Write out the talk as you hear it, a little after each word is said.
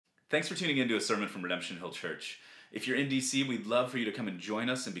Thanks for tuning in to a sermon from Redemption Hill Church. If you're in DC, we'd love for you to come and join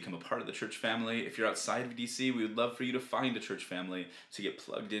us and become a part of the church family. If you're outside of DC, we would love for you to find a church family to get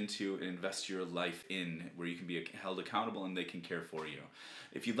plugged into and invest your life in, where you can be held accountable and they can care for you.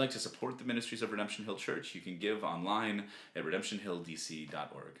 If you'd like to support the ministries of Redemption Hill Church, you can give online at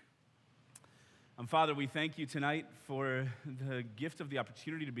redemptionhilldc.org. Father, we thank you tonight for the gift of the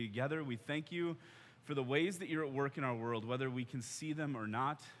opportunity to be together. We thank you for the ways that you're at work in our world, whether we can see them or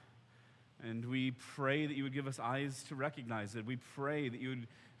not. And we pray that you would give us eyes to recognize it. We pray that you would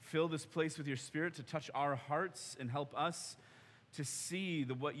fill this place with your Spirit to touch our hearts and help us to see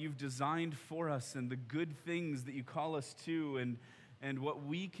what you've designed for us and the good things that you call us to, and what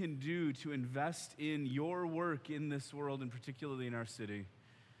we can do to invest in your work in this world, and particularly in our city.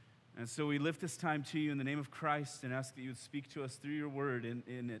 And so we lift this time to you in the name of Christ and ask that you would speak to us through your word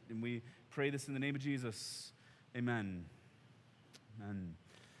in it. And we pray this in the name of Jesus. Amen. Amen.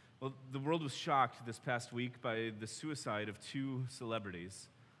 Well, the world was shocked this past week by the suicide of two celebrities.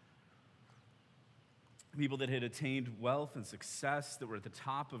 People that had attained wealth and success, that were at the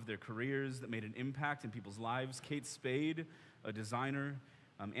top of their careers, that made an impact in people's lives. Kate Spade, a designer.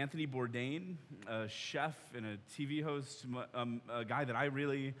 Anthony Bourdain, a chef and a TV host, a guy that I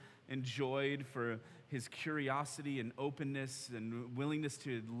really enjoyed for his curiosity and openness and willingness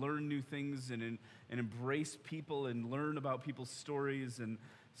to learn new things and embrace people and learn about people's stories, and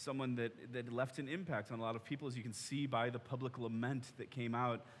someone that left an impact on a lot of people, as you can see by the public lament that came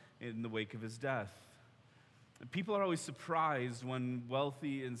out in the wake of his death. People are always surprised when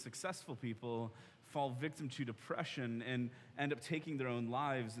wealthy and successful people fall victim to depression and end up taking their own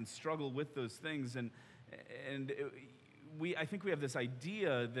lives and struggle with those things. I think we have this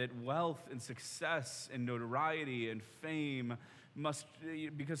idea that wealth and success and notoriety and fame must,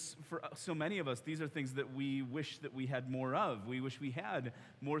 because for so many of us, these are things that we wish that we had more of. We wish we had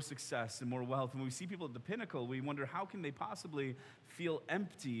more success and more wealth. And when we see people at the pinnacle, we wonder, how can they possibly feel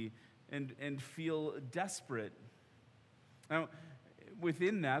empty and feel desperate? Now,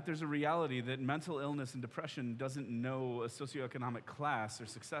 within that, there's a reality that mental illness and depression doesn't know a socioeconomic class or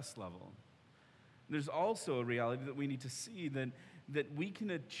success level. There's also a reality that we need to see that we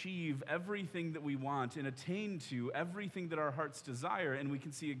can achieve everything that we want and attain to everything that our hearts desire, and we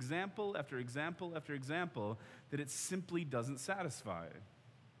can see example after example after example that it simply doesn't satisfy.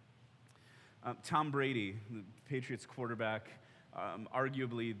 Tom Brady, the Patriots quarterback,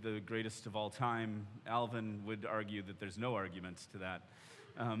 arguably the greatest of all time. Alvin would argue that there's no argument to that.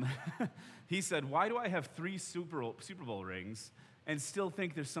 He said, "Why do I have 3 Super Bowl rings and still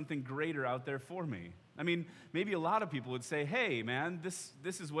think there's something greater out there for me?" I mean, maybe a lot of people would say, "Hey, man, this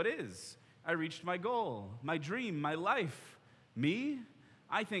is what is. I reached my goal, my dream, my life." Me?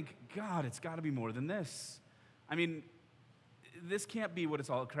 I think, God, it's got to be more than this. I mean, this can't be what it's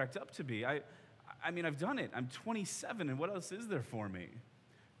all cracked up to be. I mean, I've done it. I'm 27, and what else is there for me?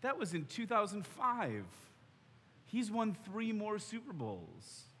 That was in 2005. He's won 3 more Super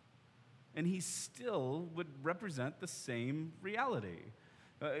Bowls, and he still would represent the same reality.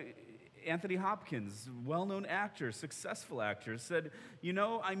 Anthony Hopkins, well-known actor, successful actor, said,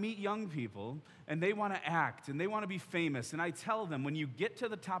 I meet young people, and they want to act, and they want to be famous, and I tell them, when you get to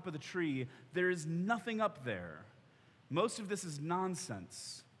the top of the tree, there is nothing up there. Most of this is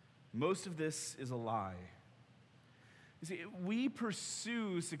nonsense. Most of this is a lie. You see, we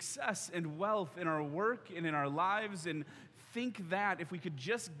pursue success and wealth in our work and in our lives and think that if we could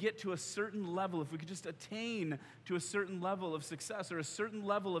just get to a certain level, if we could just attain to a certain level of success or a certain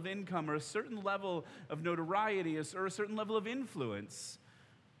level of income or a certain level of notoriety or a certain level of influence,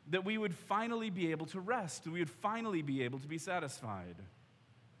 that we would finally be able to rest, that we would finally be able to be satisfied.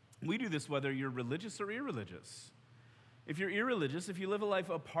 We do this whether you're religious or irreligious. If you're irreligious, if you live a life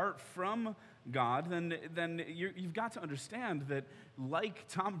apart from God, then you've got to understand that, like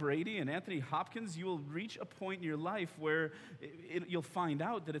Tom Brady and Anthony Hopkins, you will reach a point in your life where you'll find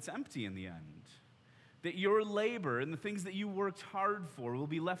out that it's empty in the end. That your labor and the things that you worked hard for will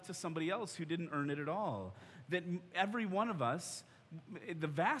be left to somebody else who didn't earn it at all. That every one of us, the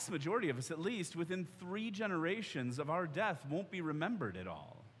vast majority of us at least, within 3 generations of our death won't be remembered at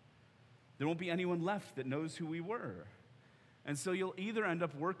all. There won't be anyone left that knows who we were. And so you'll either end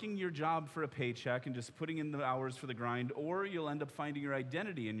up working your job for a paycheck and just putting in the hours for the grind, or you'll end up finding your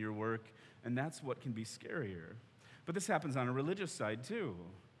identity in your work, and that's what can be scarier. But this happens on a religious side too.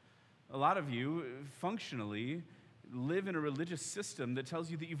 A lot of you functionally live in a religious system that tells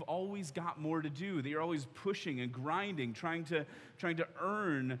you that you've always got more to do, that you're always pushing and grinding, trying to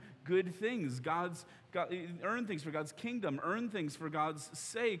earn good things. God's earn things for God's kingdom, earn things for God's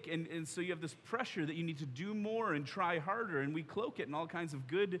sake. And so you have this pressure that you need to do more and try harder, and we cloak it in all kinds of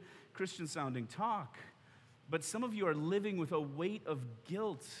good Christian-sounding talk. But some of you are living with a weight of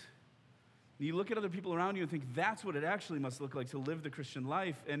guilt. You look at other people around you and think that's what it actually must look like to live the Christian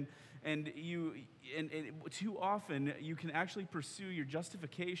life. And too often you can actually pursue your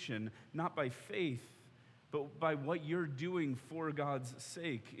justification not by faith, but by what you're doing for God's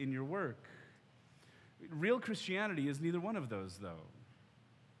sake in your work. Real Christianity is neither one of those, though.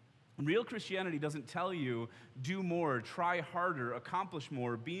 Real Christianity doesn't tell you, do more, try harder, accomplish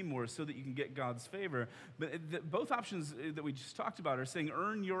more, be more, so that you can get God's favor. But both options that we just talked about are saying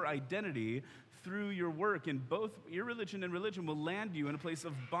earn your identity through your work, and both your religion and religion will land you in a place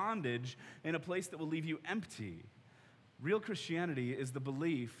of bondage, in a place that will leave you empty. Real Christianity is the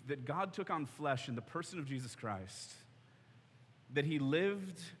belief that God took on flesh in the person of Jesus Christ, that he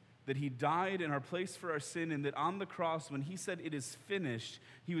lived, that he died in our place for our sin, and that on the cross, when he said it is finished,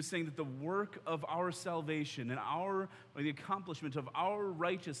 he was saying that the work of our salvation and the accomplishment of our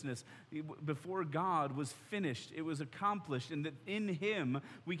righteousness before God was finished. It was accomplished, and that in him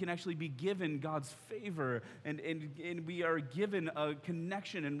we can actually be given God's favor, and we are given a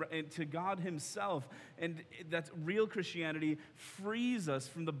connection and to God himself. And that's real Christianity frees us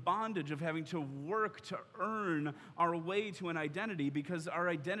from the bondage of having to work to earn our way to an identity, because our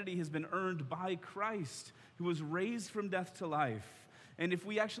identity has been earned by Christ, who was raised from death to life. And if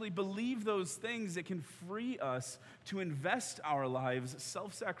we actually believe those things, it can free us to invest our lives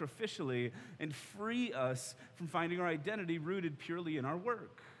self-sacrificially and free us from finding our identity rooted purely in our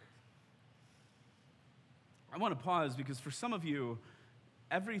work. I want to pause because for some of you,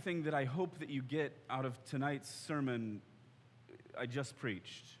 everything that I hope that you get out of tonight's sermon, I just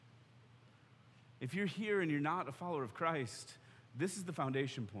preached. If you're here and you're not a follower of Christ, this is the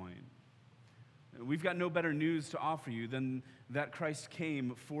foundation point. We've got no better news to offer you than that Christ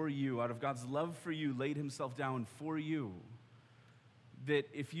came for you, out of God's love for you, laid himself down for you. That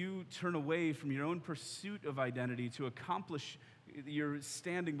if you turn away from your own pursuit of identity to accomplish your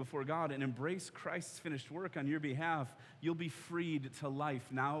standing before God and embrace Christ's finished work on your behalf, you'll be freed to life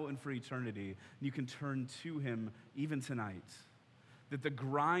now and for eternity. You can turn to him even tonight. That the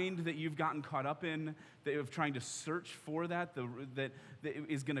grind that you've gotten caught up in, that of trying to search for that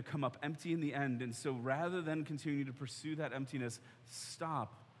is going to come up empty in the end. And so rather than continue to pursue that emptiness,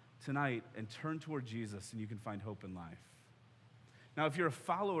 stop tonight and turn toward Jesus, and you can find hope in life. Now, if you're a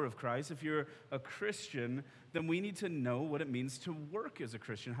follower of Christ, if you're a Christian, then we need to know what it means to work as a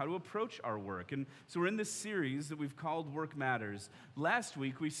Christian, how to approach our work. And so we're in this series that we've called Work Matters. Last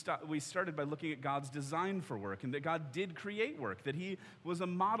week, we started by looking at God's design for work, and that God did create work, that he was a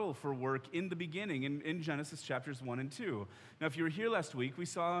model for work in the beginning in Genesis chapters 1 and 2. Now, if you were here last week, we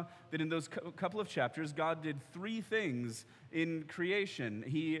saw that in those couple of chapters, God did three things in creation.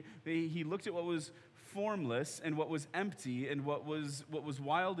 He looked at what was formless and what was empty and what was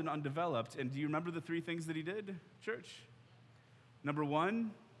wild and undeveloped. And do you remember the three things that he did, church? Number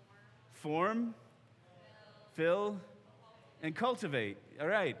one, form, fill, and cultivate. All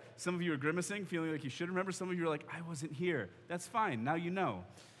right. Some of you are grimacing, feeling like you should remember. Some of you are like, I wasn't here. That's fine. Now you know.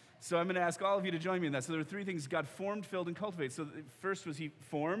 So I'm going to ask all of you to join me in that. So there were three things: God formed, filled, and cultivate. So first was he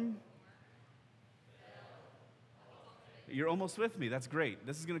form. You're almost with me. That's great.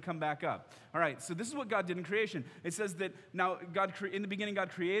 This is going to come back up. All right, so this is what God did in creation. It says that now in the beginning God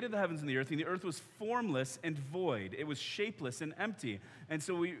created the heavens and the earth was formless and void. It was shapeless and empty. And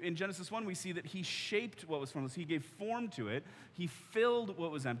so in Genesis 1, we see that he shaped what was formless. He gave form to it. He filled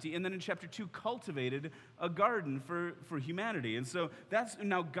what was empty. And then in chapter 2, cultivated a garden for humanity. And so that's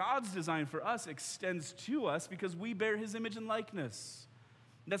now God's design for us extends to us because we bear his image and likeness.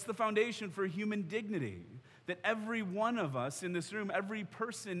 That's the foundation for human dignity. That every one of us in this room, every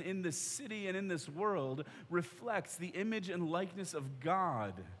person in this city and in this world reflects the image and likeness of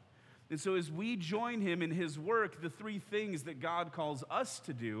God. And so as we join him in his work, the three things that God calls us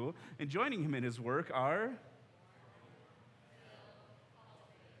to do in joining him in his work are...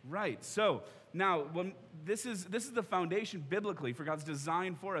 Right, so now this is the foundation biblically for God's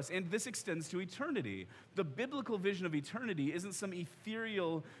design for us, and this extends to eternity. The biblical vision of eternity isn't some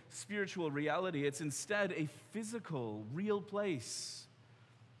ethereal spiritual reality. It's instead a physical, real place,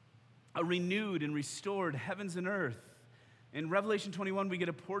 a renewed and restored heavens and earth. In Revelation 21, we get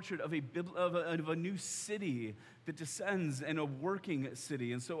a portrait of a new city that descends, and a working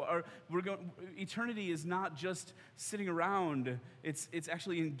city. And so eternity is not just sitting around. It's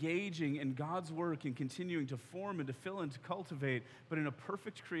actually engaging in God's work and continuing to form and to fill and to cultivate, but in a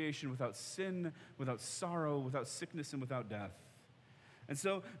perfect creation without sin, without sorrow, without sickness, and without death. And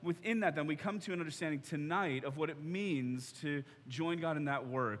so within that, then, we come to an understanding tonight of what it means to join God in that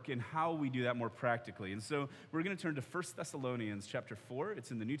work and how we do that more practically. And so we're going to turn to 1 Thessalonians chapter 4. It's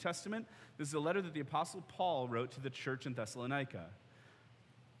in the New Testament. This is a letter that the Apostle Paul wrote to the church in Thessalonica.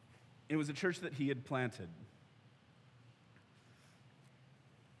 It was a church that he had planted.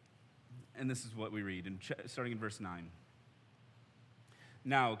 And this is what we read, starting in verse 9.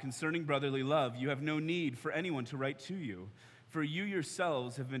 Now, concerning brotherly love, you have no need for anyone to write to you, for you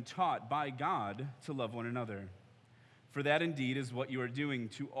yourselves have been taught by God to love one another. For that indeed is what you are doing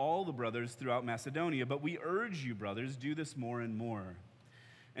to all the brothers throughout Macedonia. But we urge you, brothers, do this more and more,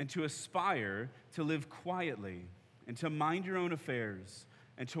 and to aspire to live quietly, and to mind your own affairs,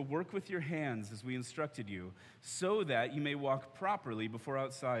 and to work with your hands as we instructed you, so that you may walk properly before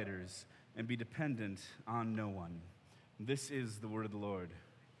outsiders and be dependent on no one. This is the word of the Lord.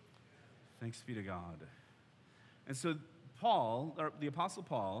 Thanks be to God. And so Paul, or the Apostle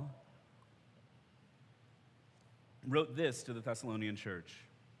Paul, wrote this to the Thessalonian church.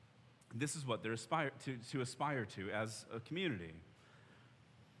 This is what they're to aspire to as a community.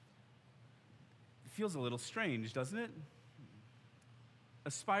 It feels a little strange, doesn't it?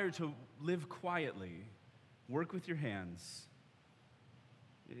 Aspire to live quietly, work with your hands,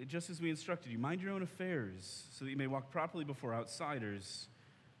 just as we instructed you. Mind your own affairs so that you may walk properly before outsiders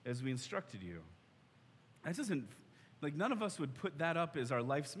as we instructed you. That doesn't, none of us would put that up as our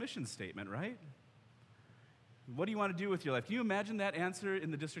life's mission statement, right? What do you want to do with your life? Can you imagine that answer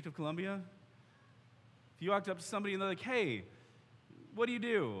in the District of Columbia? If you walked up to somebody and they're like, hey, what do you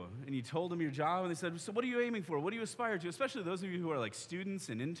do? And you told them your job, and they said, so what are you aiming for? What do you aspire to? Especially those of you who are like students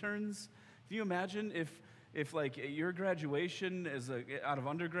and interns. Can you imagine if your graduation out of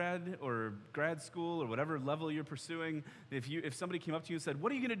undergrad or grad school or whatever level you're pursuing, if somebody came up to you and said,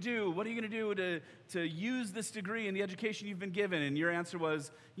 what are you going to do? What are you going to do to use this degree in the education you've been given? And your answer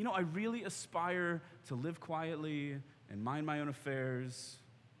was, I really aspire to live quietly and mind my own affairs,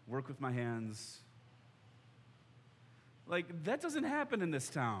 work with my hands. That doesn't happen in this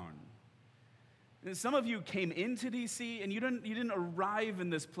town. Some of you came into DC and you didn't arrive in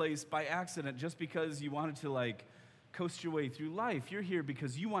this place by accident just because you wanted to coast your way through life. You're here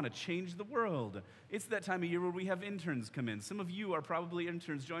because you want to change the world. It's that time of year where we have interns come in. Some of you are probably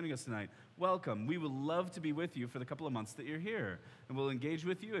interns joining us tonight. Welcome. We would love to be with you for the couple of months that you're here. And we'll engage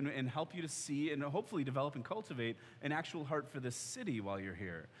with you and help you to see and hopefully develop and cultivate an actual heart for this city while you're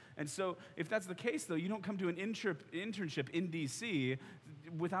here. And so if that's the case, though, you don't come to an internship in DC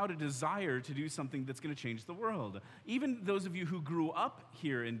without a desire to do something that's going to change the world. Even those of you who grew up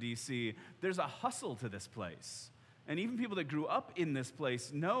here in DC, there's a hustle to this place. And even people that grew up in this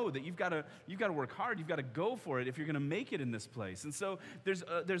place know that you've got to work hard, you've got to go for it if you're going to make it in this place. And so there's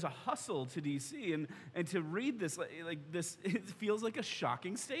a hustle to DC, and to read this like this, it feels like a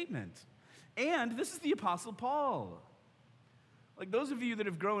shocking statement. And this is the Apostle Paul. Those of you that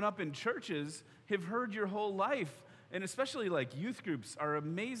have grown up in churches have heard your whole life. And especially youth groups are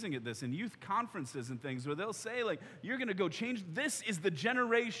amazing at this, and youth conferences and things where they'll say you're going to go change, this is the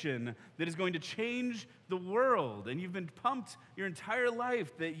generation that is going to change the world. And you've been pumped your entire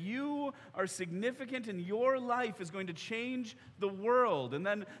life that you are significant and your life is going to change the world. And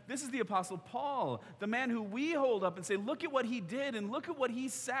then this is the Apostle Paul, the man who we hold up and say, look at what he did and look at what he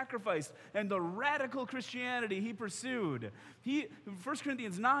sacrificed and the radical Christianity he pursued. In 1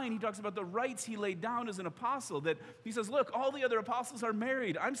 Corinthians 9, he talks about the rights he laid down as an apostle, that he says, look, all the other apostles are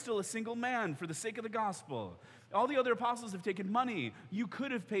married. I'm still a single man for the sake of the gospel. All the other apostles have taken money. You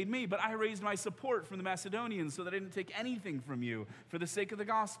could have paid me, but I raised my support from the Macedonians so that I didn't take anything from you for the sake of the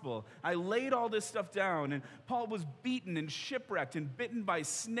gospel. I laid all this stuff down, and Paul was beaten and shipwrecked and bitten by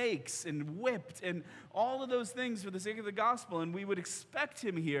snakes and whipped and all of those things for the sake of the gospel. And we would expect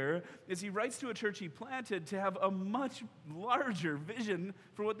him here, as he writes to a church he planted, to have a much larger vision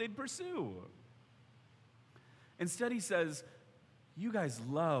for what they'd pursue. Instead, he says, you guys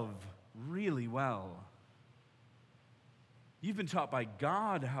love really well. You've been taught by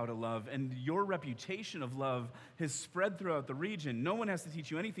God how to love, and your reputation of love has spread throughout the region. No one has to teach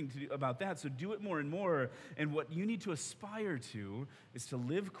you anything about that, so do it more and more. And what you need to aspire to is to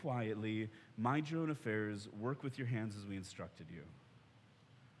live quietly, mind your own affairs, work with your hands as we instructed you.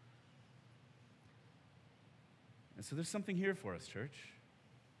 And so there's something here for us, church.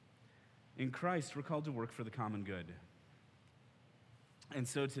 In Christ, we're called to work for the common good. And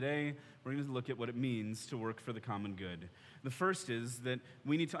so today, we're going to look at what it means to work for the common good. The first is that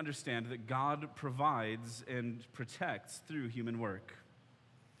we need to understand that God provides and protects through human work.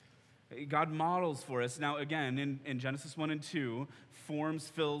 God models for us. Now, again, in Genesis 1 and 2, forms,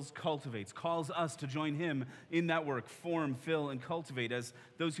 fills, cultivates, calls us to join him in that work, form, fill, and cultivate as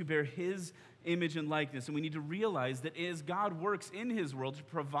those who bear his image and likeness. And we need to realize that as God works in his world to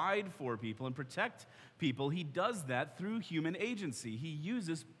provide for people and protect people, he does that through human agency. He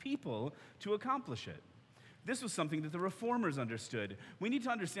uses people to accomplish it. This was something that the Reformers understood. We need to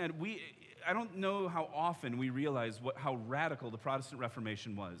understand, I don't know how often we realize how radical the Protestant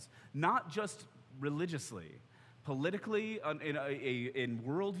Reformation was. Not just religiously, politically, in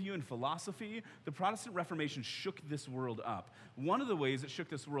worldview and philosophy, the Protestant Reformation shook this world up. One of the ways it shook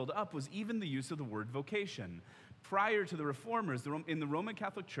this world up was even the use of the word vocation. Prior to the Reformers, in the Roman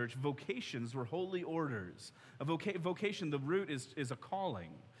Catholic Church, vocations were holy orders. A vocation, the root is a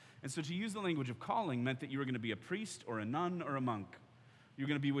calling. And so to use the language of calling meant that you were going to be a priest or a nun or a monk. You're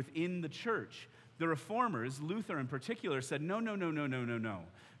going to be within the church. The Reformers, Luther in particular, said, no.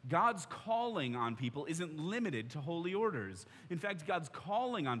 God's calling on people isn't limited to holy orders. In fact, God's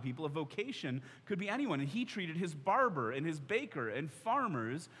calling on people, a vocation, could be anyone. And he treated his barber and his baker and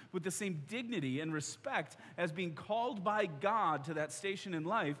farmers with the same dignity and respect as being called by God to that station in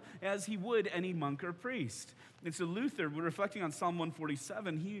life as he would any monk or priest. And so Luther, reflecting on Psalm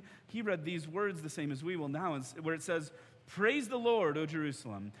 147, he read these words the same as we will now, where it says, "Praise the Lord, O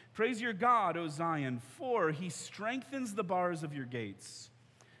Jerusalem. Praise your God, O Zion, for he strengthens the bars of your gates.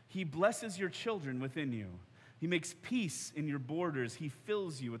 He blesses your children within you. He makes peace in your borders. He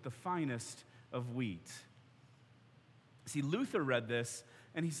fills you with the finest of wheat." See, Luther read this,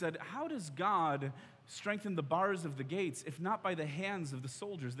 and he said, how does God strengthen the bars of the gates if not by the hands of the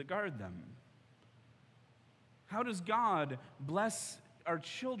soldiers that guard them? How does God bless our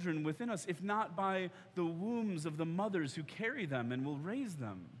children within us if not by the wombs of the mothers who carry them and will raise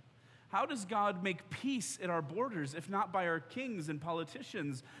them? How does God make peace at our borders if not by our kings and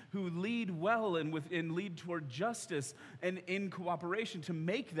politicians who lead well and lead toward justice and in cooperation to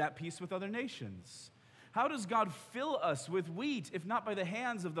make that peace with other nations? How does God fill us with wheat if not by the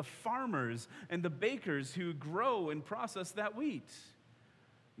hands of the farmers and the bakers who grow and process that wheat?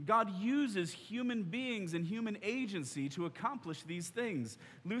 God uses human beings and human agency to accomplish these things.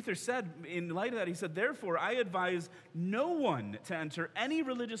 Luther said, in light of that, he said, therefore, I advise no one to enter any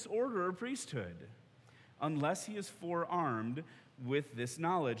religious order or priesthood unless he is forearmed with this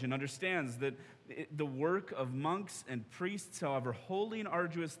knowledge and understands that the work of monks and priests, however holy and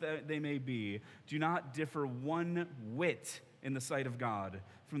arduous that they may be, do not differ one whit in the sight of God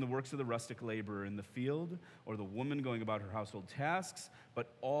from the works of the rustic laborer in the field or the woman going about her household tasks, but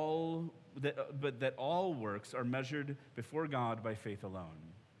that all works are measured before God by faith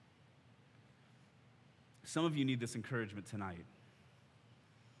alone. Some of you need this encouragement tonight.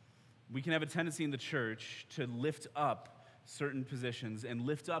 We can have a tendency in the church to lift up certain positions and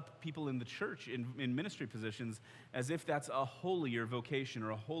lift up people in the church in ministry positions as if that's a holier vocation or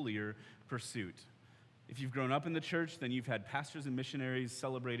a holier pursuit. If you've grown up in the church, then you've had pastors and missionaries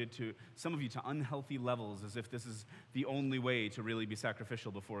celebrated to, some of you, to unhealthy levels, as if this is the only way to really be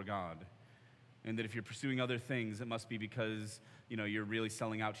sacrificial before God. And that if you're pursuing other things, it must be because, you're really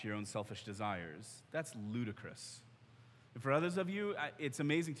selling out to your own selfish desires. That's ludicrous. And for others of you, it's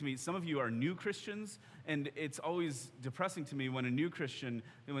amazing to me. Some of you are new Christians, and it's always depressing to me when a new Christian,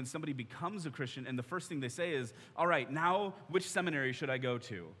 when somebody becomes a Christian, and the first thing they say is, all right, now which seminary should I go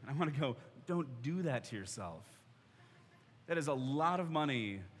to? And I want to go, don't do that to yourself. That is a lot of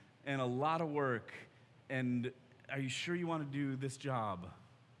money and a lot of work. And are you sure you want to do this job?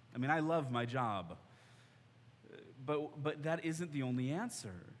 I mean, I love my job. But that isn't the only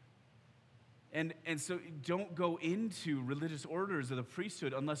answer. And so don't go into religious orders or the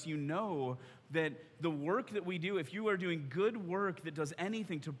priesthood unless you know that the work that we do, if you are doing good work that does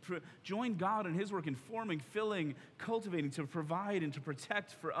anything to join God in his work in forming, filling, cultivating, to provide and to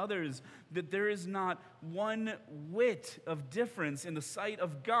protect for others, that there is not one whit of difference in the sight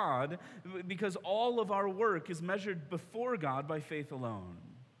of God because all of our work is measured before God by faith alone.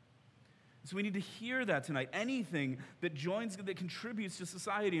 So we need to hear that tonight. Anything that contributes to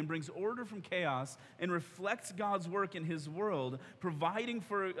society and brings order from chaos and reflects God's work in his world, providing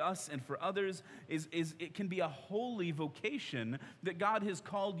for us and for others, it can be a holy vocation that God has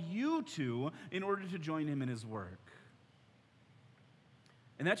called you to in order to join him in his work.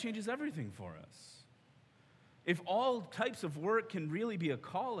 And that changes everything for us. If all types of work can really be a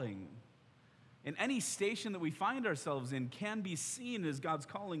calling, and any station that we find ourselves in can be seen as God's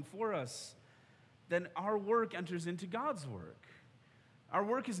calling for us, then our work enters into God's work. Our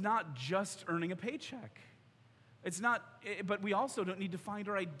work is not just earning a paycheck. But we also don't need to find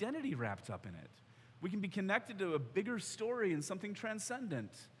our identity wrapped up in it. We can be connected to a bigger story and something transcendent.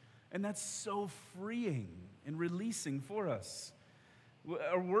 And that's so freeing and releasing for us.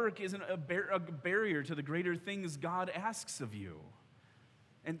 Our work isn't a barrier to the greater things God asks of you.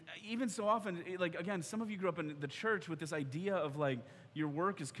 And even so often, again, some of you grew up in the church with this idea of your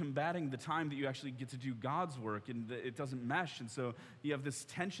work is combating the time that you actually get to do God's work, and it doesn't mesh, and so you have this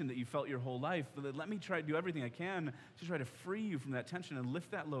tension that you felt your whole life. But let me try to do everything I can to try to free you from that tension and lift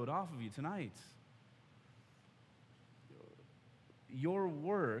that load off of you tonight. Your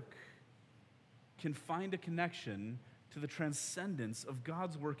work can find a connection to the transcendence of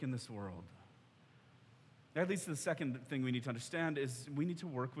God's work in this world. That leads to the second thing we need to understand is we need to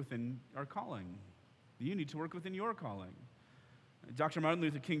work within our calling. You need to work within your calling. Dr. Martin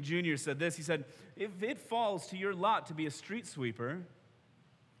Luther King Jr. said this. He said, if it falls to your lot to be a street sweeper,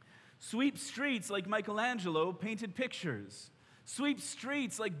 sweep streets like Michelangelo painted pictures. Sweep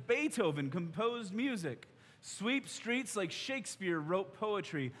streets like Beethoven composed music. Sweep streets like Shakespeare wrote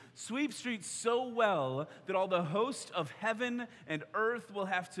poetry. Sweep streets so well that all the host of heaven and earth will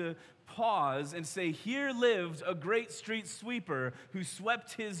have to pause and say, here lived a great street sweeper who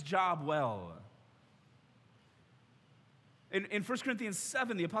swept his job well. In 1 Corinthians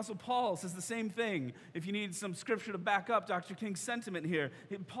 7, the Apostle Paul says the same thing. If you need some scripture to back up Dr. King's sentiment here,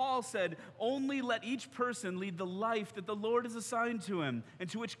 Paul said, only let each person lead the life that the Lord has assigned to him and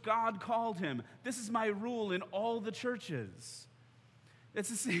to which God called him. This is my rule in all the churches.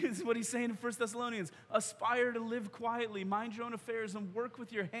 This is what he's saying in 1 Thessalonians. Aspire to live quietly, mind your own affairs, and work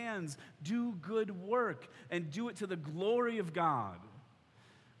with your hands. Do good work, and do it to the glory of God.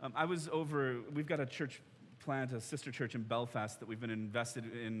 We've got a church plant, a sister church in Belfast that we've been invested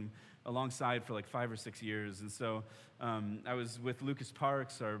in alongside for 5 or 6 years. And so I was with Lucas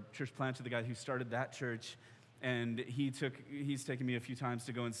Parks, our church planter, the guy who started that church, and he's taken me a few times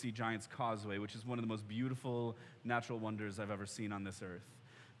to go and see Giant's Causeway, which is one of the most beautiful natural wonders I've ever seen on this earth,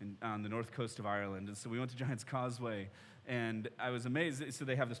 on the north coast of Ireland. And so we went to Giant's Causeway, and I was amazed. So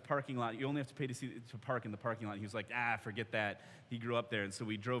they have this parking lot. You only have to pay to park in the parking lot. And he was like, forget that. He grew up there. And so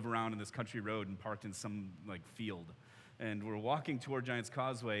we drove around in this country road and parked in some field. And we're walking toward Giant's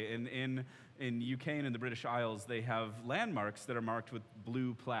Causeway. And in UK and in the British Isles, they have landmarks that are marked with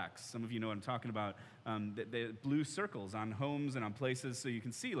blue plaques. Some of you know what I'm talking about. The blue circles on homes and on places so you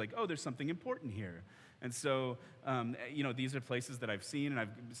can see, there's something important here. And so, these are places that I've seen, and I've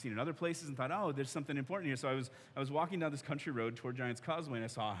seen in other places, and thought, there's something important here. So I was walking down this country road toward Giant's Causeway, and I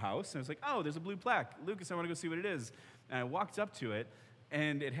saw a house, and I was like, there's a blue plaque. Lucas, I want to go see what it is. And I walked up to it,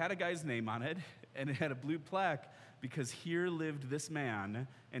 and it had a guy's name on it, and it had a blue plaque, because here lived this man,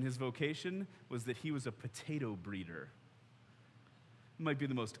 and his vocation was that he was a potato breeder. It might be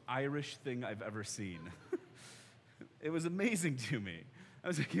the most Irish thing I've ever seen. It was amazing to me. I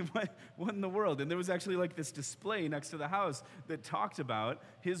was like, what in the world? And there was actually this display next to the house that talked about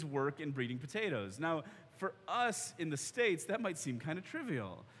his work in breeding potatoes. Now, for us in the States, that might seem kind of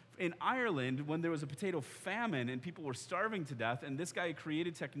trivial. In Ireland, when there was a potato famine and people were starving to death, and this guy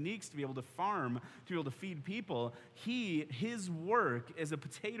created techniques to be able to farm, to be able to feed people, his work as a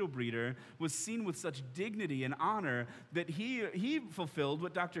potato breeder was seen with such dignity and honor that he fulfilled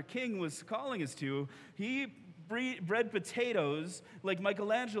what Dr. King was calling us to. He bred potatoes like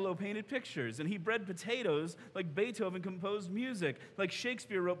Michelangelo painted pictures, and he bred potatoes like Beethoven composed music, like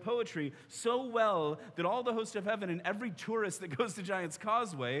Shakespeare wrote poetry, so well that all the host of heaven and every tourist that goes to Giant's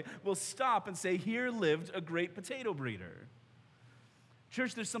Causeway will stop and say, here lived a great potato breeder.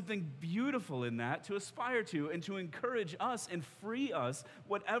 Church, there's something beautiful in that to aspire to and to encourage us and free us,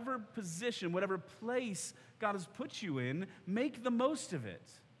 whatever position, whatever place God has put you in, make the most of it.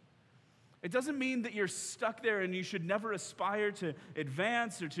 It doesn't mean that you're stuck there and you should never aspire to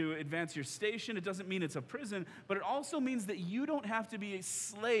advance or to advance your station. It doesn't mean it's a prison, but it also means that you don't have to be a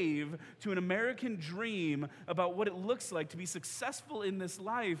slave to an American dream about what it looks like to be successful in this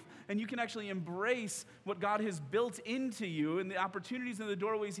life, and you can actually embrace what God has built into you and the opportunities and the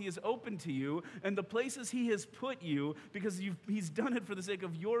doorways He has opened to you and the places He has put you because He's done it for the sake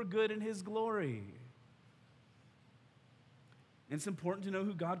of your good and His glory. And it's important to know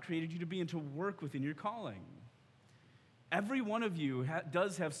who God created you to be and to work within your calling. Every one of you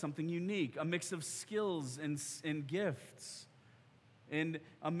does have something unique, a mix of skills and gifts, and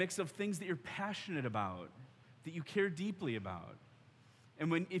a mix of things that you're passionate about, that you care deeply about.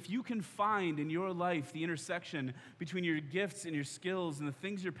 And if you can find in your life the intersection between your gifts and your skills and the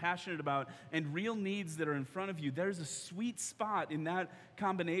things you're passionate about and real needs that are in front of you, there's a sweet spot in that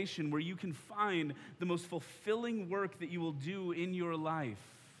combination where you can find the most fulfilling work that you will do in your life.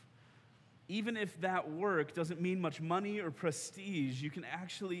 Even if that work doesn't mean much money or prestige, you can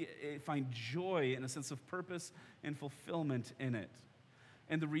actually find joy and a sense of purpose and fulfillment in it.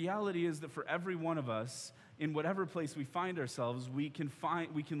 And the reality is that for every one of us, in whatever place we find ourselves, we can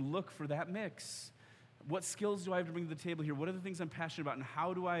look for that mix. What skills do I have to bring to the table here? What are the things I'm passionate about? And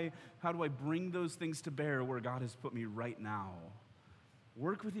how do I bring those things to bear where God has put me right now?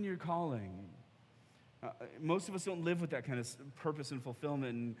 Work within your calling. Most of us don't live with that kind of purpose and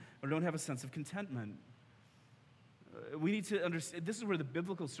fulfillment or don't have a sense of contentment. We need to understand, this is where the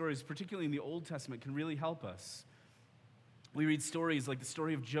biblical stories, particularly in the Old Testament, can really help us. We read stories like the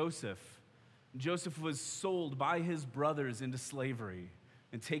story of Joseph. Joseph was sold by his brothers into slavery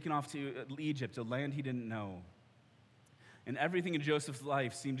and taken off to Egypt, a land he didn't know. And everything in Joseph's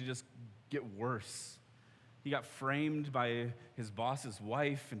life seemed to just get worse. He got framed by his boss's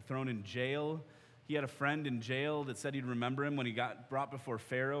wife and thrown in jail. He had a friend in jail that said he'd remember him when he got brought before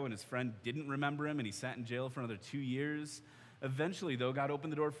Pharaoh, and his friend didn't remember him, and he sat in jail for another 2 years. Eventually, though, God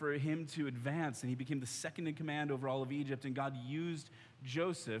opened the door for him to advance, and he became the second in command over all of Egypt, and God used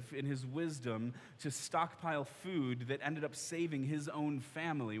Joseph in his wisdom to stockpile food that ended up saving his own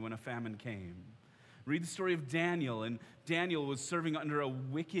family when a famine came. Read the story of Daniel, and Daniel was serving under a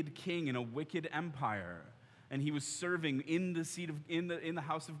wicked king in a wicked empire. And he was serving in the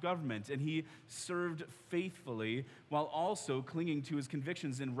house of government, and he served faithfully while also clinging to his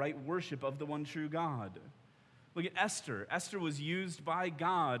convictions in right worship of the one true God. Look at Esther. Esther was used by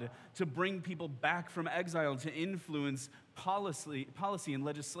God to bring people back from exile, to influence policy and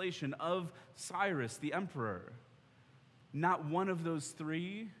legislation of Cyrus, the emperor. Not one of those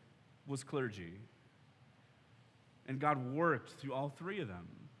three was clergy. And God worked through all three of them.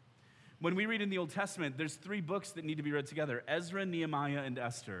 When we read in the Old Testament, there's 3 books that need to be read together: Ezra, Nehemiah, and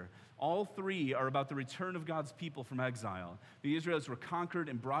Esther. All 3 are about the return of God's people from exile. The Israelites were conquered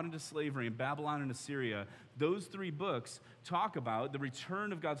and brought into slavery in Babylon and Assyria. Those 3 books talk about the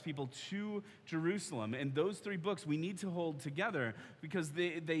return of God's people to Jerusalem. And those 3 books we need to hold together because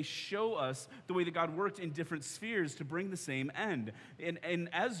they show us the way that God worked in different spheres to bring the same end. In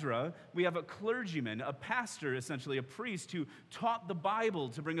Ezra, we have a clergyman, a pastor, essentially, a priest who taught the Bible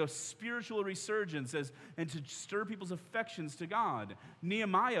to bring a spiritual resurgence and to stir people's affections to God.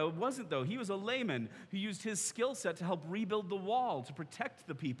 Nehemiah wasn't, though. He was a layman who used his skill set to help rebuild the wall to protect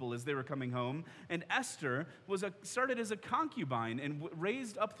the people as they were coming home. And Esther started as a concubine and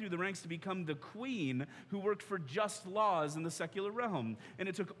raised up through the ranks to become the queen who worked for just laws in the secular realm. And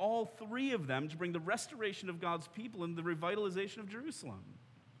it took all 3 of them to bring the restoration of God's people and the revitalization of Jerusalem.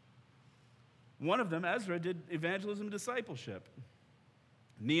 One of them, Ezra, did evangelism and discipleship.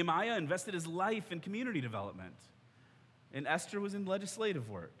 Nehemiah invested his life in community development. And Esther was in legislative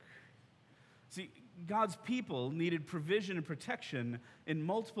work. See, God's people needed provision and protection in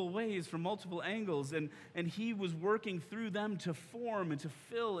multiple ways from multiple angles, and he was working through them to form and to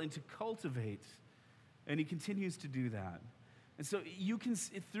fill and to cultivate, and he continues to do that. And so you can,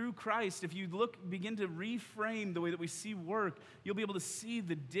 through Christ, if you begin to reframe the way that we see work, you'll be able to see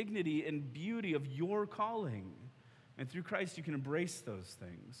the dignity and beauty of your calling. And through Christ, you can embrace those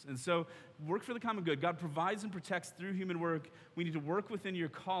things. And so work for the common good. God provides and protects through human work. We need to work within your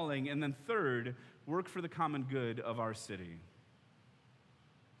calling. And then third, work for the common good of our city.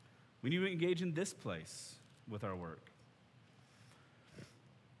 We need to engage in this place with our work.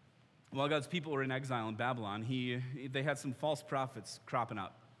 While God's people were in exile in Babylon, they had some false prophets cropping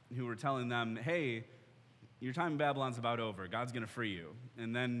up who were telling them, hey, your time in Babylon's about over. God's going to free you.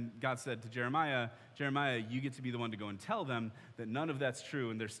 And then God said to Jeremiah, you get to be the one to go and tell them that none of that's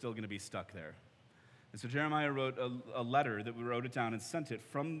true and they're still going to be stuck there. And so Jeremiah wrote a letter that we wrote it down and sent it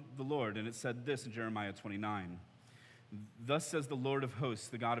from the Lord. And it said this in Jeremiah 29. Thus says the Lord of hosts,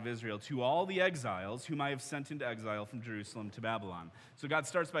 the God of Israel, to all the exiles whom I have sent into exile from Jerusalem to Babylon. So God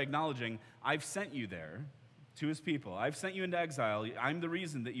starts by acknowledging, I've sent you there. To his people. I've sent you into exile. I'm the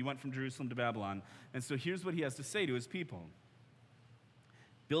reason that you went from Jerusalem to Babylon. And so here's what he has to say to his people.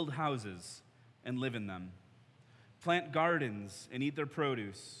 Build houses and live in them. Plant gardens and eat their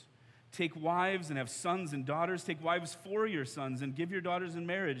produce. Take wives and have sons and daughters. Take wives for your sons and give your daughters in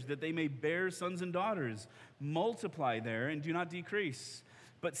marriage that they may bear sons and daughters. Multiply there and do not decrease.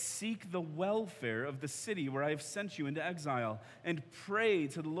 But seek the welfare of the city where I have sent you into exile, and pray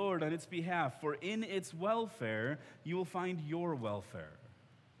to the Lord on its behalf, for in its welfare you will find your welfare.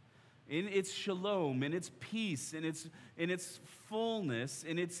 In its shalom, in its peace, in its fullness,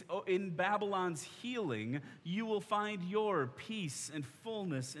 in Babylon's healing, you will find your peace and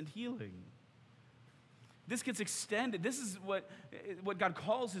fullness and healing. This gets extended. This is what God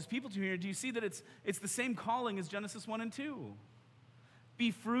calls his people to here. Do you see that it's the same calling as Genesis 1 and 2? Be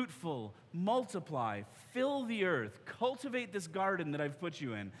fruitful, multiply, fill the earth, cultivate this garden that I've put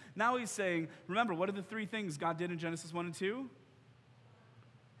you in. Now he's saying, remember, what are the 3 things God did in Genesis 1 and 2?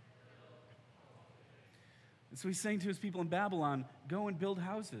 And so he's saying to his people in Babylon, go and build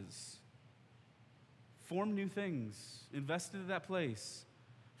houses. Form new things. Invest into that place.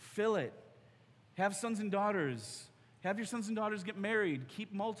 Fill it. Have sons and daughters. Have your sons and daughters get married.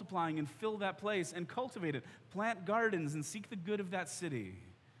 Keep multiplying and fill that place and cultivate it. Plant gardens and seek the good of that city.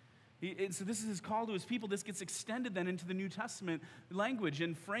 So this is his call to his people. This gets extended then into the New Testament language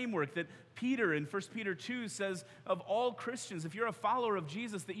and framework that Peter in 1 Peter 2 says of all Christians, if you're a follower of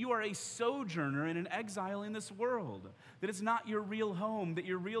Jesus, that you are a sojourner and an exile in this world, that it's not your real home, that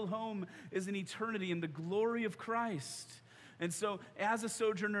your real home is in eternity in the glory of Christ. And so as a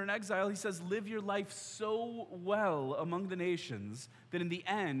sojourner and exile, he says, live your life so well among the nations that in the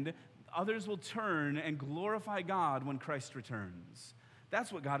end, others will turn and glorify God when Christ returns.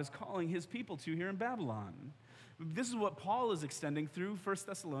 That's what God is calling his people to here in Babylon. This is what Paul is extending through 1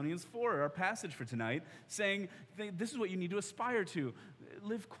 Thessalonians 4, our passage for tonight, saying this is what you need to aspire to.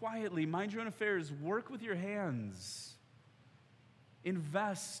 Live quietly, mind your own affairs, work with your hands.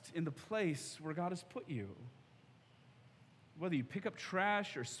 Invest in the place where God has put you. Whether you pick up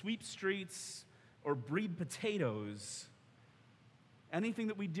trash or sweep streets or breed potatoes, anything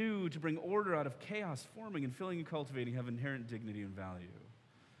that we do to bring order out of chaos, forming and filling and cultivating have inherent dignity and value.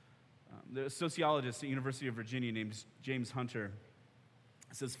 The sociologist at the University of Virginia named James Hunter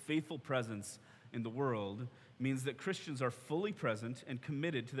says faithful presence in the world means that Christians are fully present and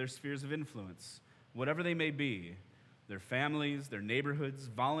committed to their spheres of influence, whatever they may be, their families, their neighborhoods,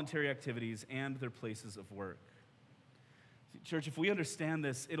 voluntary activities, and their places of work. Church, if we understand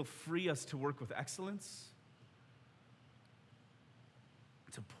this, it'll free us to work with excellence,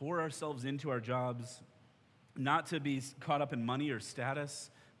 to pour ourselves into our jobs, not to be caught up in money or status,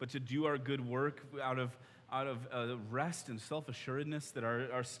 but to do our good work out of rest and self-assuredness that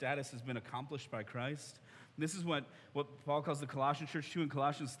our status has been accomplished by Christ. And this is what Paul calls the Colossian church to in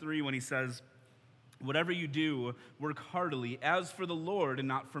Colossians 3 when he says, whatever you do, work heartily, as for the Lord and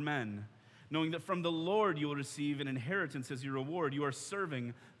not for men, knowing that from the Lord you will receive an inheritance as your reward. You are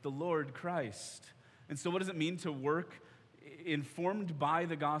serving the Lord Christ. And so what does it mean to work informed by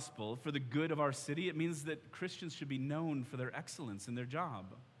the gospel for the good of our city? It means that Christians should be known for their excellence in their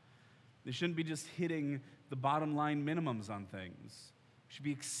job. They shouldn't be just hitting the bottom line minimums on things. We should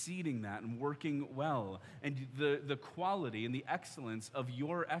be exceeding that and working well. And the quality and the excellence of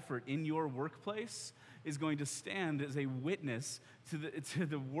your effort in your workplace is going to stand as a witness to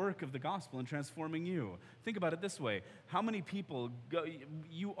the work of the gospel in transforming you. Think about it this way. How many people,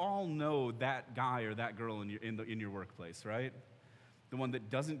 you all know that guy or that girl in your workplace, right? The one that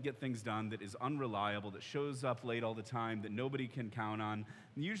doesn't get things done, that is unreliable, that shows up late all the time, that nobody can count on.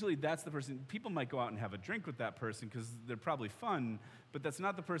 And usually that's the person, people might go out and have a drink with that person because they're probably fun, but that's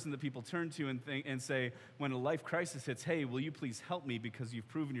not the person that people turn to and say, when a life crisis hits, hey, will you please help me because you've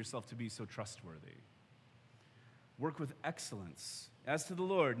proven yourself to be so trustworthy. Work with excellence as to the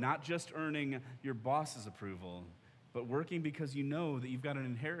Lord, not just earning your boss's approval, but working because you know that you've got an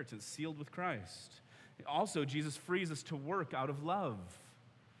inheritance sealed with Christ. Also, Jesus frees us to work out of love.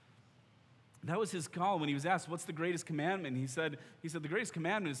 That was his call when he was asked, what's the greatest commandment? He said, the greatest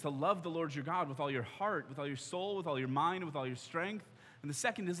commandment is to love the Lord your God with all your heart, with all your soul, with all your mind, with all your strength. And the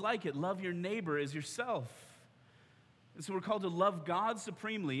second is like it, love your neighbor as yourself. And so we're called to love God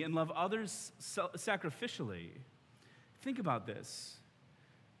supremely and love others sacrificially. Think about this.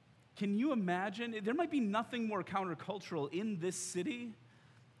 Can you imagine? There might be nothing more countercultural in this city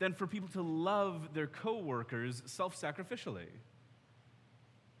than for people to love their coworkers self-sacrificially.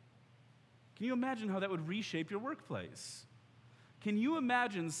 Can you imagine how that would reshape your workplace? Can you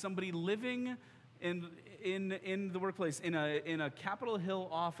imagine somebody living in the workplace, in a Capitol Hill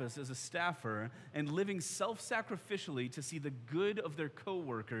office as a staffer, and living self-sacrificially to see the good of their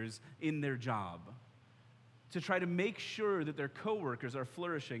coworkers in their job, to try to make sure that their coworkers are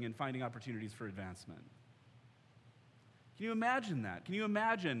flourishing and finding opportunities for advancement? Can you imagine that? Can you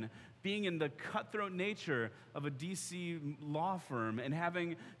imagine being in the cutthroat nature of a DC law firm and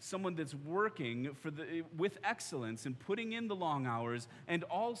having someone that's working with excellence and putting in the long hours, and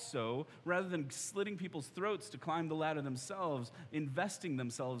also, rather than slitting people's throats to climb the ladder themselves, investing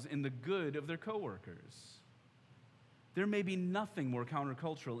themselves in the good of their coworkers? There may be nothing more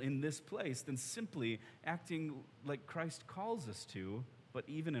countercultural in this place than simply acting like Christ calls us to, but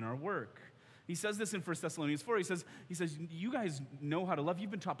even in our work. He says this in 1 Thessalonians 4. He says, you guys know how to love.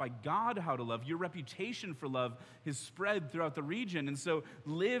 You've been taught by God how to love. Your reputation for love has spread throughout the region. And so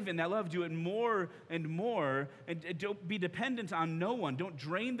live in that love. Do it more and more. And don't be dependent on no one. Don't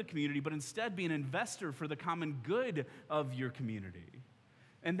drain the community, but instead be an investor for the common good of your community.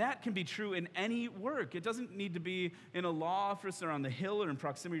 And that can be true in any work. It doesn't need to be in a law office or on the Hill or in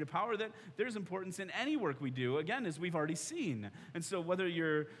proximity to power. That there's importance in any work we do, again, as we've already seen. And so whether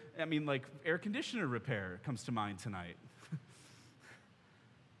you're, like air conditioner repair comes to mind tonight.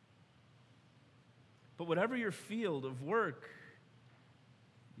 But whatever your field of work,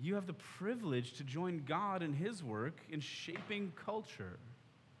 you have the privilege to join God in his work in shaping culture.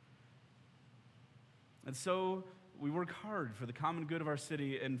 And so we work hard for the common good of our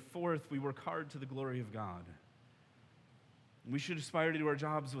city, and fourth, we work hard to the glory of God. We should aspire to do our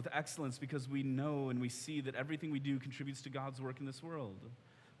jobs with excellence because we know and we see that everything we do contributes to God's work in this world.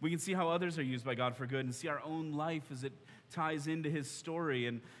 We can see how others are used by God for good and see our own life as it ties into his story.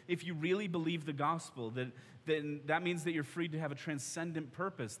 And if you really believe the gospel, then that means that you're free to have a transcendent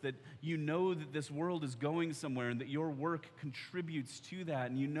purpose, that you know that this world is going somewhere and that your work contributes to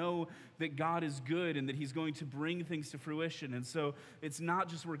that, and you know that God is good and that he's going to bring things to fruition. And so it's not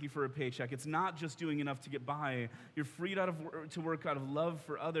just working for a paycheck. It's not just doing enough to get by. You're freed to work out of love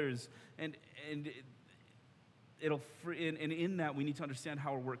for others, and in that, we need to understand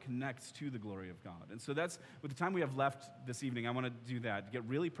how our work connects to the glory of God. And so that's, with the time we have left this evening, I want to do that, to get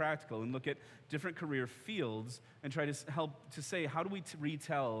really practical and look at different career fields and try to help to say, how do we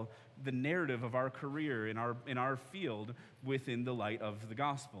retell the narrative of our career in our field within the light of the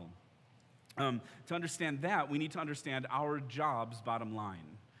gospel? To understand that, we need to understand our job's bottom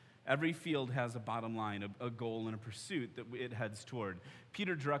line. Every field has a bottom line, a goal, and a pursuit that it heads toward.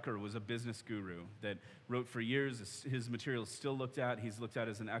 Peter Drucker was a business guru that wrote for years. His material is still looked at. He's looked at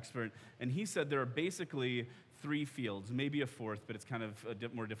as an expert. And he said there are basically three fields, maybe a fourth, but it's kind of a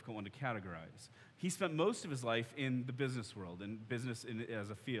more difficult one to categorize. He spent most of his life in the business world, and business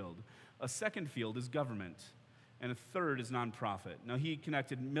as a field. A second field is government, and a third is nonprofit. Now, he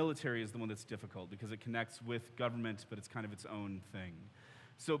connected military as the one that's difficult because it connects with government, but it's kind of its own thing.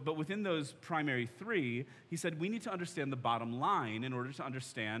 But within those primary three, he said we need to understand the bottom line in order to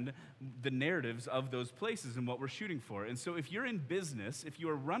understand the narratives of those places and what we're shooting for. And so if you're in business, if you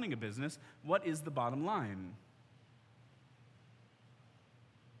are running a business, what is the bottom line?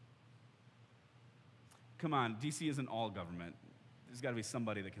 Come on, DC isn't all government. There's got to be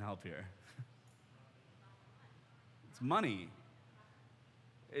somebody that can help here. It's money.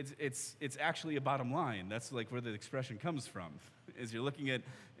 It's actually a bottom line. That's like where the expression comes from. Is you're looking at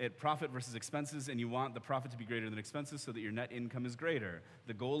profit versus expenses, and you want the profit to be greater than expenses so that your net income is greater.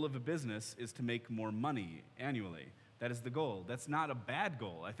 The goal of a business is to make more money annually. That is the goal. That's not a bad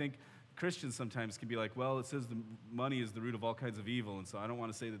goal. I think Christians sometimes can be like, well, it says the money is the root of all kinds of evil, and so I don't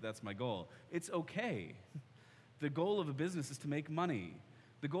want to say that that's my goal. It's okay. The goal of a business is to make money.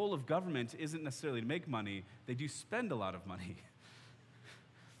 The goal of government isn't necessarily to make money. They do spend a lot of money.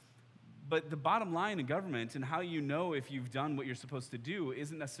 But the bottom line in government and how you know if you've done what you're supposed to do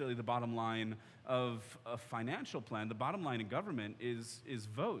isn't necessarily the bottom line of a financial plan. The bottom line in government is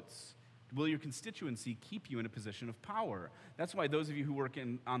votes. Will your constituency keep you in a position of power? That's why those of you who work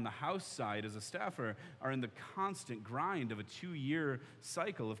on the House side as a staffer are in the constant grind of a 2-year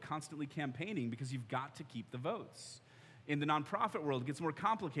cycle of constantly campaigning because you've got to keep the votes. In the nonprofit world, it gets more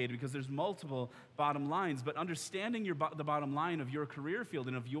complicated because there's multiple bottom lines, but understanding the bottom line of your career field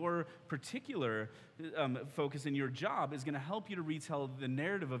and of your particular focus in your job is going to help you to retell the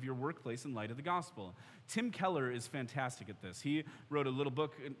narrative of your workplace in light of the gospel. Tim Keller is fantastic at this. He wrote a little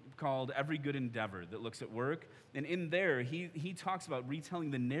book called Every Good Endeavor that looks at work, and in there, he talks about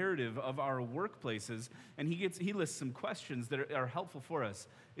retelling the narrative of our workplaces, and he lists some questions that are helpful for us.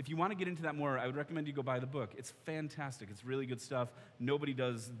 If you want to get into that more, I would recommend you go buy the book. It's fantastic. It's really good stuff. Nobody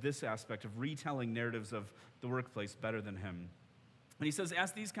does this aspect of retelling narratives of the workplace better than him. And he says,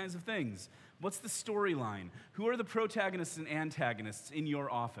 ask these kinds of things. What's the storyline? Who are the protagonists and antagonists in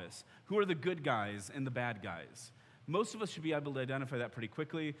your office? Who are the good guys and the bad guys? Most of us should be able to identify that pretty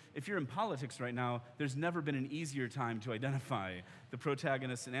quickly. If you're in politics right now, there's never been an easier time to identify the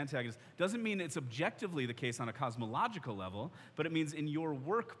protagonists and antagonists. Doesn't mean it's objectively the case on a cosmological level, but it means in your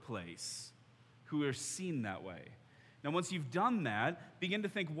workplace, who are seen that way. Now, once you've done that, begin to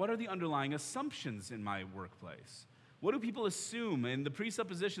think, what are the underlying assumptions in my workplace? What do people assume and the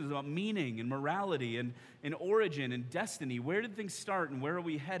presuppositions about meaning and morality and origin and destiny? Where did things start and where are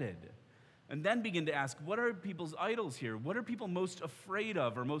we headed? And then begin to ask, what are people's idols here? What are people most afraid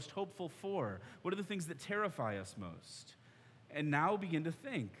of or most hopeful for? What are the things that terrify us most? And now begin to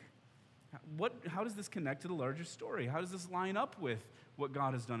think, how does this connect to the larger story? How does this line up with what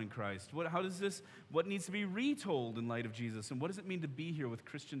God has done in Christ? What needs to be retold in light of Jesus? And what does it mean to be here with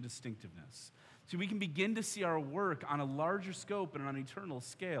Christian distinctiveness? So we can begin to see our work on a larger scope and on an eternal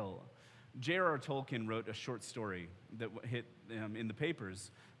scale. J.R.R. Tolkien wrote a short story that hit in the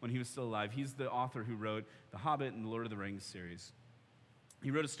papers when he was still alive. He's the author who wrote The Hobbit and the Lord of the Rings series. He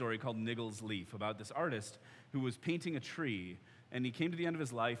wrote a story called Niggle's Leaf about this artist who was painting a tree, and he came to the end of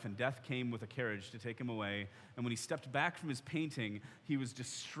his life, and death came with a carriage to take him away. And when he stepped back from his painting, he was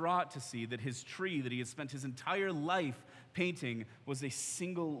distraught to see that his tree that he had spent his entire life painting was a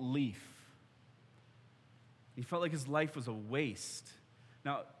single leaf. He felt like his life was a waste.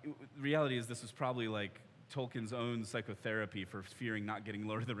 Now, the reality is this was probably like Tolkien's own psychotherapy for fearing not getting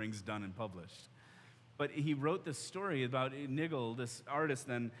Lord of the Rings done and published. But he wrote this story about Niggle, this artist,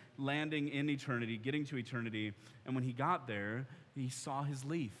 then landing in eternity, getting to eternity, and when he got there, he saw his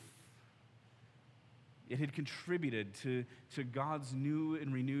leaf. It had contributed to God's new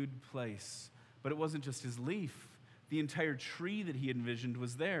and renewed place. But it wasn't just his leaf. The entire tree that he envisioned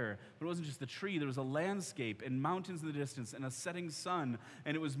was there. But it wasn't just the tree. There was a landscape and mountains in the distance and a setting sun.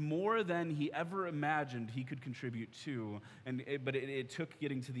 And it was more than he ever imagined he could contribute to. But it took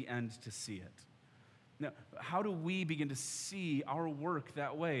getting to the end to see it. Now, how do we begin to see our work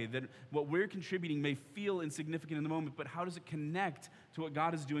that way? That what we're contributing may feel insignificant in the moment, but how does it connect to what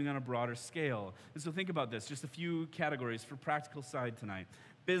God is doing on a broader scale? And so think about this, just a few categories for practical side tonight.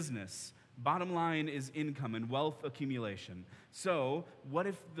 Business. Bottom line is income and wealth accumulation. So what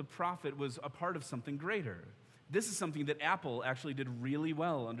if the profit was a part of something greater? This is something that Apple actually did really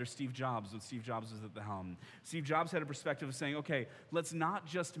well under Steve Jobs when Steve Jobs was at the helm. Steve Jobs had a perspective of saying, okay, let's not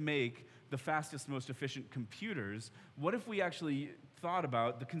just make the fastest, most efficient computers. What if we actually thought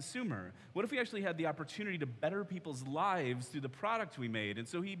about the consumer? What if we actually had the opportunity to better people's lives through the product we made? And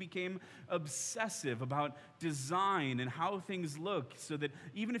so he became obsessive about design and how things look so that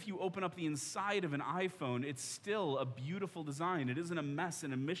even if you open up the inside of an iPhone, it's still a beautiful design. It isn't a mess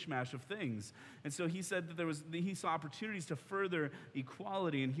and a mishmash of things. And so he said that he saw opportunities to further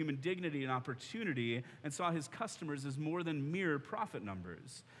equality and human dignity and opportunity and saw his customers as more than mere profit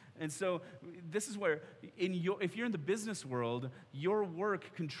numbers. And so this is where, if you're in the business world, your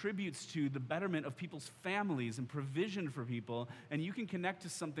work contributes to the betterment of people's families and provision for people, and you can connect to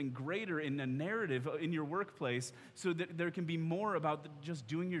something greater in a narrative in your workplace so that there can be more about just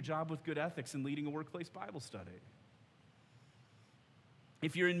doing your job with good ethics and leading a workplace Bible study.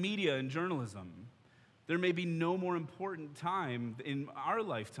 If you're in media and journalism, there may be no more important time in our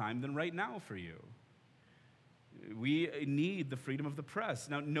lifetime than right now for you. We need the freedom of the press.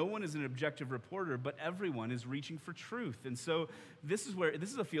 Now, no one is an objective reporter, but everyone is reaching for truth. And so this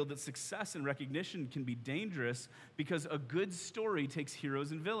is a field that success and recognition can be dangerous because a good story takes heroes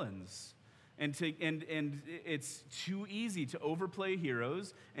and villains. And it's too easy to overplay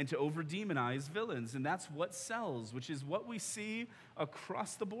heroes and to over-demonize villains. And that's what sells, which is what we see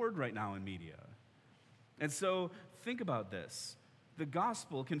across the board right now in media. And so think about this. The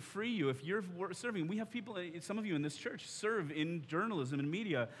gospel can free you if you're serving. We have people, some of you in this church, serve in journalism and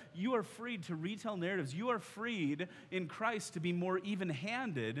media. You are freed to retell narratives. You are freed in Christ to be more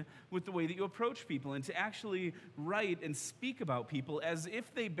even-handed with the way that you approach people and to actually write and speak about people as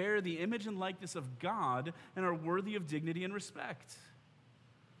if they bear the image and likeness of God and are worthy of dignity and respect.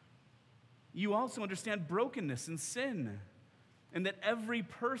 You also understand brokenness and sin, and that every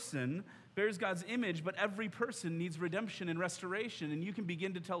person bears God's image, but every person needs redemption and restoration, and you can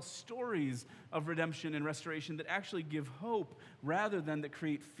begin to tell stories of redemption and restoration that actually give hope rather than that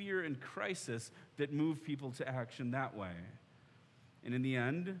create fear and crisis that move people to action that way. And in the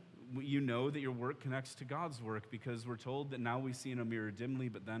end, you know that your work connects to God's work because we're told that now we see in a mirror dimly,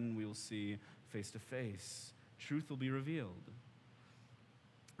 but then we will see face to face. Truth will be revealed.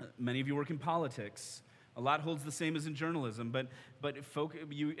 Many of you work in politics. A lot holds the same as in journalism, and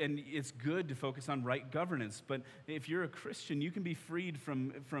it's good to focus on right governance. But if you're a Christian, you can be freed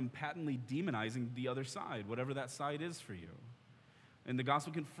from patently demonizing the other side, whatever that side is for you. And the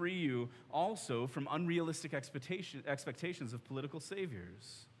gospel can free you also from unrealistic expectations of political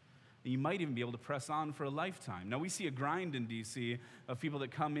saviors. And you might even be able to press on for a lifetime. Now, we see a grind in D.C. of people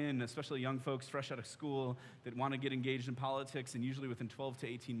that come in, especially young folks fresh out of school, that want to get engaged in politics, and usually within 12 to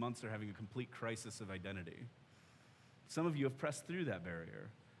 18 months they're having a complete crisis of identity. Some of you have pressed through that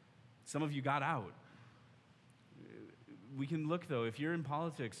barrier. Some of you got out. We can look, though, if you're in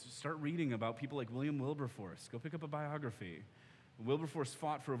politics, start reading about people like William Wilberforce. Go pick up a biography. Wilberforce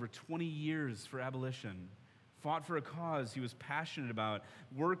fought for over 20 years for abolition. Fought for a cause he was passionate about,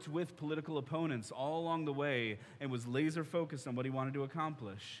 worked with political opponents all along the way, and was laser focused on what he wanted to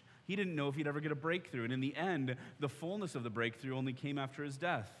accomplish. He didn't know if he'd ever get a breakthrough, and in the end, the fullness of the breakthrough only came after his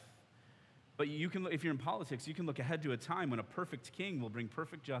death. But if you're in politics, you can look ahead to a time when a perfect king will bring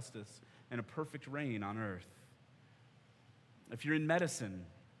perfect justice and a perfect reign on earth. If you're in medicine,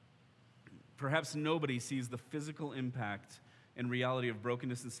 Perhaps nobody sees the physical impact and reality of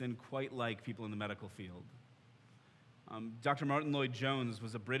brokenness and sin quite like people in the medical field. Dr. Martin Lloyd-Jones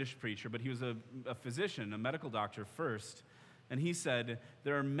was a British preacher, but he was a physician, a medical doctor first. And he said,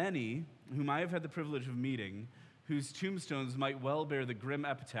 "There are many whom I have had the privilege of meeting whose tombstones might well bear the grim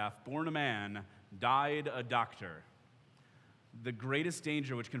epitaph, 'Born a man, died a doctor.' The greatest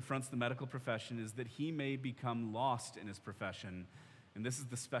danger which confronts the medical profession is that he may become lost in his profession, and this is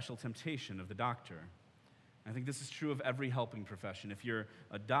the special temptation of the doctor." I think this is true of every helping profession. If you're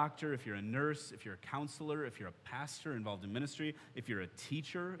a doctor, if you're a nurse, if you're a counselor, if you're a pastor involved in ministry, if you're a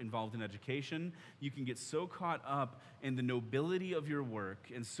teacher involved in education, you can get so caught up in the nobility of your work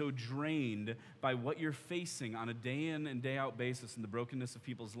and so drained by what you're facing on a day in and day out basis in the brokenness of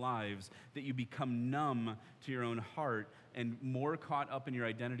people's lives that you become numb to your own heart and more caught up in your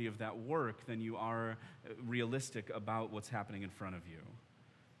identity of that work than you are realistic about what's happening in front of you.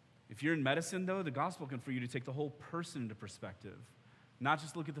 If you're in medicine, though, the gospel can free you to take the whole person into perspective. Not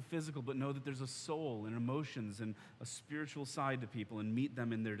just look at the physical, but know that there's a soul and emotions and a spiritual side to people and meet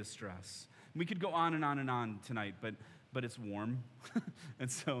them in their distress. We could go on and on and on tonight, but it's warm,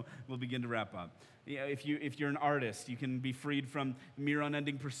 and so we'll begin to wrap up. If you're an artist, you can be freed from mere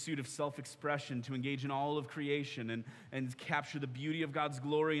unending pursuit of self-expression to engage in all of creation and capture the beauty of God's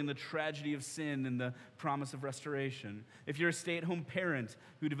glory and the tragedy of sin and the promise of restoration. If you're a stay-at-home parent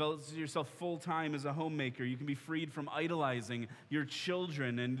who develops yourself full-time as a homemaker, you can be freed from idolizing your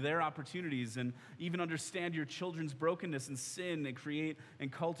children and their opportunities and even understand your children's brokenness and sin and create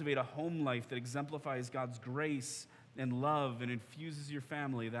and cultivate a home life that exemplifies God's grace and love and infuses your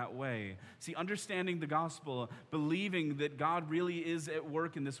family that way. See, understanding the gospel, believing that God really is at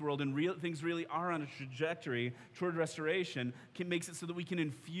work in this world and things really are on a trajectory toward restoration makes it so that we can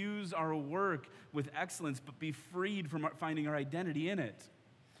infuse our work with excellence but be freed from finding our identity in it.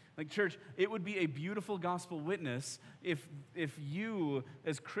 Like, church, it would be a beautiful gospel witness if you,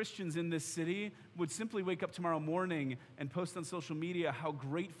 as Christians in this city, would simply wake up tomorrow morning and post on social media how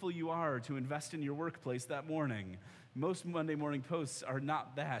grateful you are to invest in your workplace that morning. Most Monday morning posts are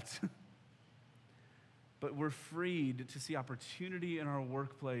not that. But we're freed to see opportunity in our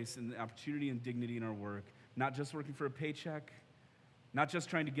workplace and opportunity and dignity in our work, not just working for a paycheck, not just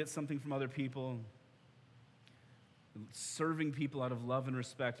trying to get something from other people, serving people out of love and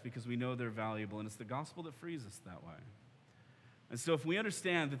respect because we know they're valuable, and it's the gospel that frees us that way. And so if we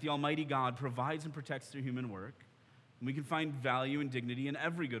understand that the Almighty God provides and protects through human work, and we can find value and dignity in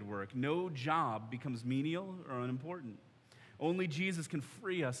every good work, no job becomes menial or unimportant. Only Jesus can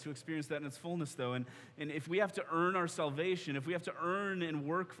free us to experience that in its fullness, though. And if we have to earn our salvation, if we have to earn and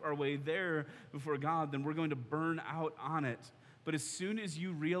work our way there before God, then we're going to burn out on it. But as soon as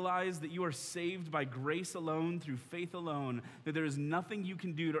you realize that you are saved by grace alone, through faith alone, that there is nothing you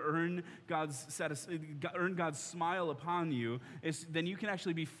can do to earn God's smile upon you, then you can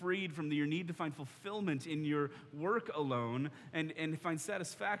actually be freed from your need to find fulfillment in your work alone and find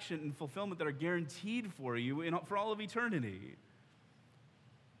satisfaction and fulfillment that are guaranteed for you for all of eternity.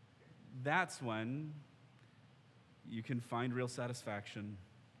 That's when you can find real satisfaction.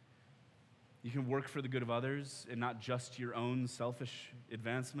 You can work for the good of others and not just your own selfish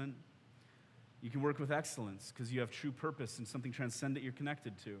advancement. You can work with excellence because you have true purpose and something transcendent you're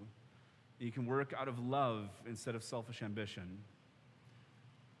connected to. You can work out of love instead of selfish ambition.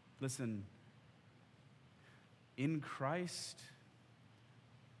 Listen, in Christ,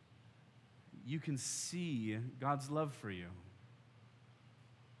 you can see God's love for you.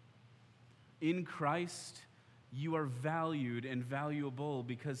 In Christ, you are valued and valuable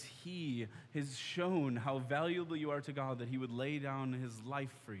because He has shown how valuable you are to God that He would lay down His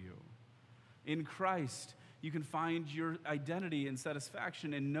life for you. In Christ, you can find your identity and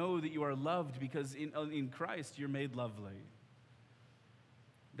satisfaction and know that you are loved because in Christ you're made lovely.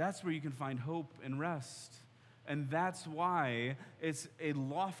 That's where you can find hope and rest. And that's why it's a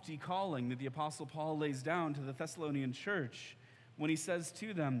lofty calling that the Apostle Paul lays down to the Thessalonian church when he says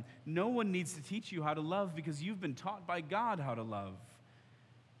to them, no one needs to teach you how to love because you've been taught by God how to love.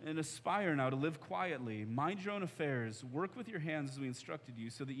 And aspire now to live quietly, mind your own affairs, work with your hands as we instructed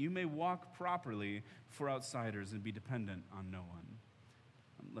you so that you may walk properly for outsiders and be dependent on no one.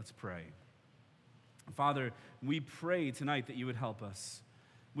 Let's pray. Father, we pray tonight that you would help us.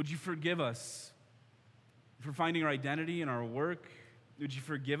 Would you forgive us for finding our identity in our work? Would you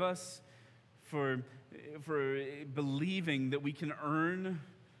forgive us for believing that we can earn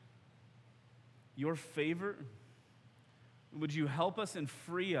your favor? Would you help us and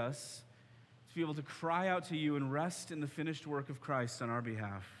free us to be able to cry out to you and rest in the finished work of Christ on our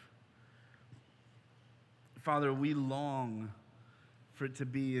behalf? Father, we long for it to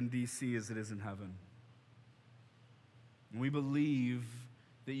be in D.C. as it is in heaven. And we believe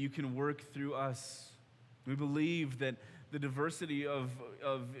that you can work through us. We believe that the diversity of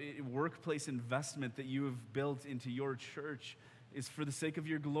workplace investment that you have built into your church is for the sake of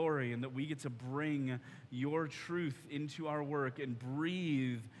your glory, and that we get to bring your truth into our work and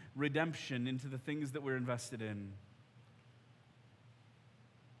breathe redemption into the things that we're invested in.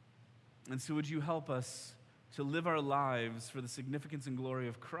 And so would you help us to live our lives for the significance and glory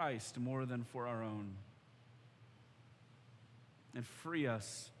of Christ more than for our own? And free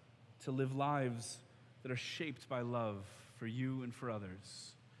us to live lives that are shaped by love for you and for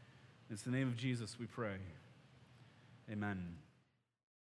others. It's the name of Jesus we pray. Amen.